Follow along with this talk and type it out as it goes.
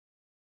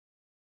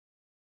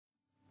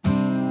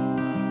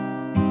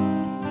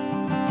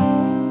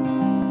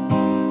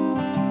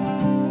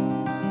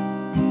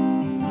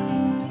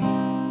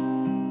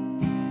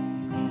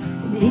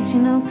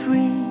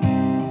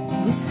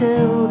1803, we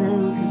sailed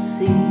out to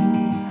sea,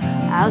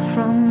 out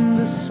from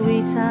the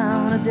sweet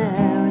town of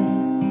Derry,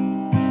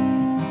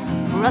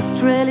 for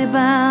Australia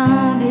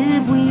bound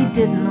if we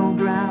didn't all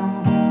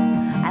drown,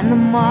 and the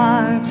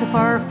marks of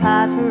our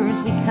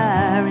fathers we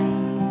carry.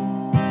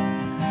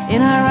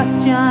 In our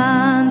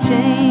Austrian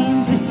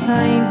chains we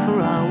signed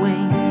for our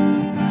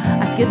wings,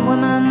 a good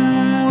woman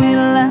we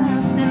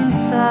left in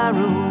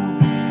sorrow.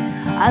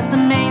 As the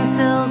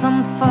mainsails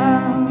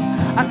unfurled,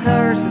 our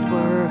curses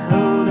were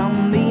hurled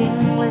on the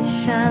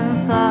English and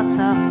thoughts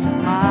of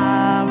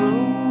tomorrow.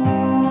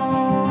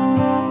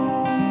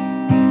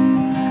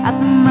 At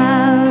the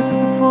mouth of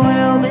the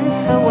foil bid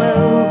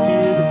farewell to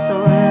the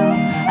soil,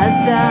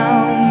 as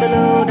down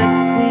below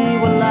decks we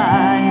were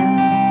lying.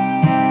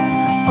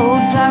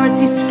 Old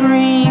Dorothy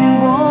screamed,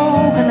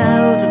 woken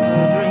out of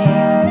her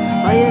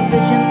dream by a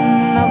vision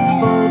of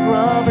bold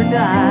Robert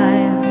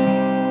dying.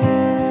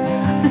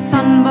 The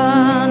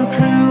sunburned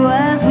crew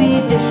as we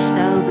dished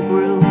out the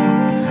brew,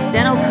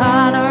 Dan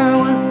O'Connor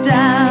was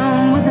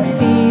down with a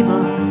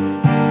fever.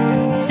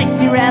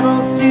 60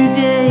 rebels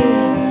today,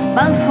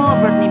 bound for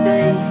Brittany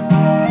Bay.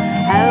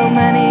 How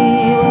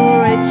many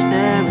will reach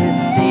their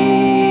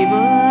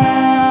receiver?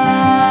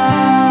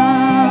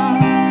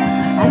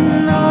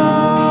 And I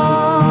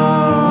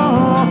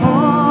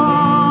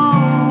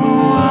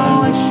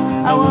wish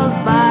I was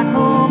back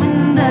home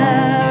in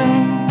Derry.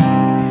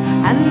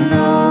 And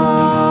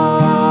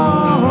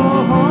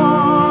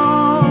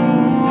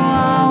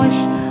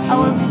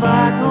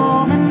back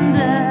home in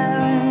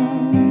Derry.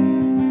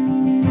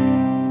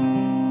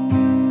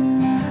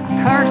 I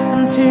cursed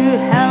them to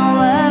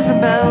hell as our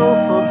bow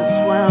fought the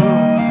swell.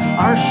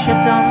 Our ship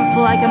danced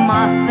like a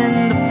moth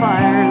in the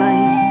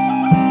firelight.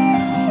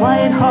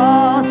 White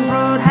horses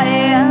rode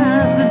high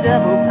as the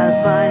devil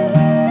passed by,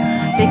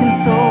 taking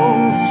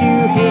souls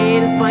to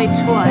Hades by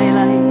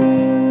twilight.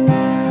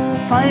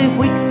 5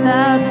 weeks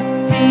out to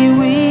sea,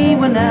 we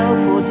were now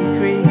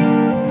 43.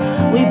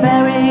 We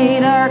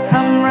buried our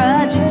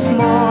comrades each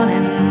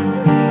morning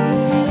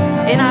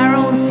in our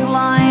own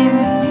slime.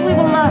 We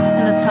were lost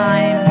in a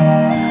time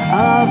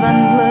of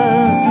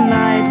endless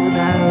night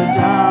without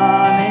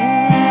dawning.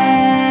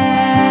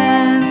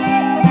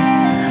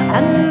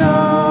 And I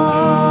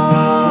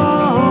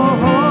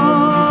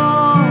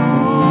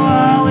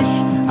wish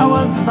I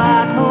was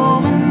back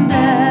home in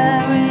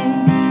Derry.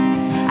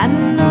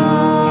 And I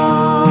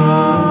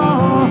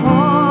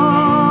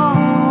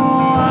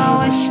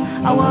wish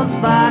I was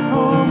back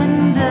home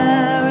in Derry.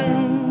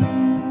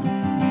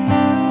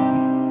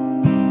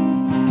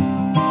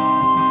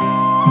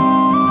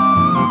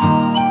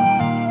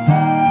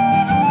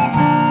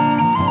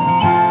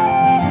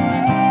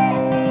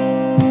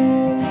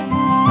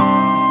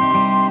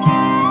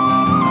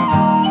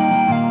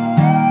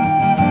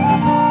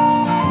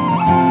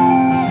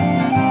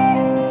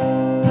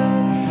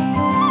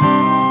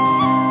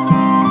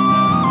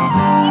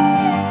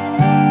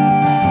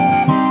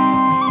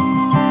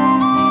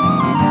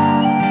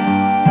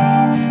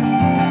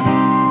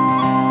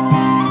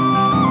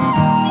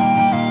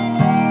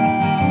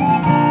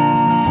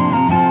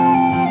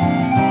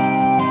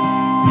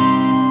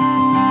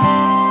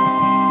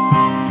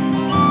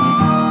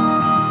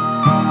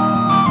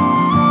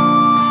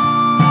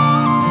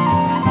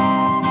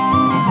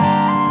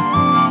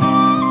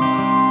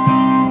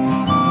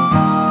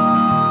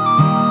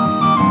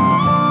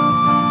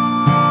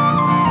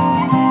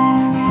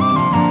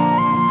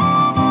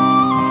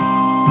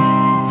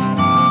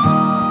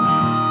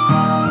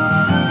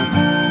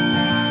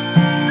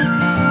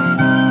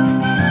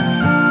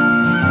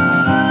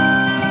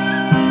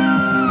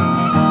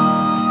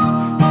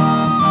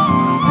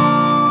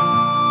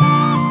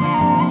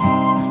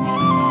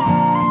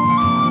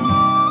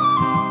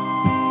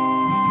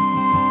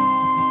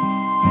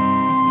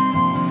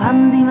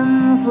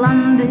 Diemen's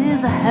land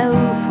is a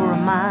hell for a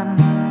man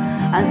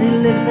as he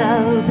lives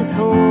out his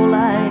whole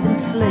life in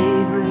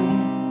slavery,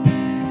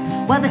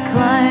 where the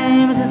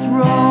climate is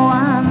raw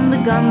and the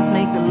guns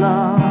make the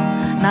law.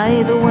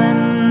 Neither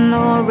wind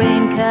nor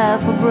rain care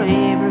for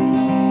bravery.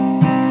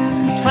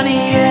 20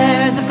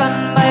 years have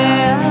gone by,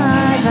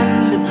 I've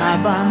ended my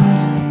bond.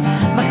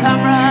 My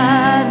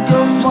comrade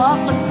goes walk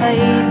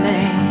beside me.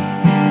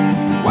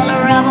 While a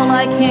rebel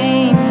I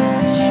came,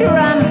 sure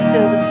I'm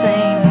still the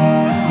same.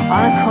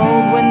 On a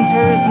cold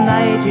winter's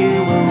night you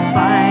will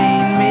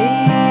find me.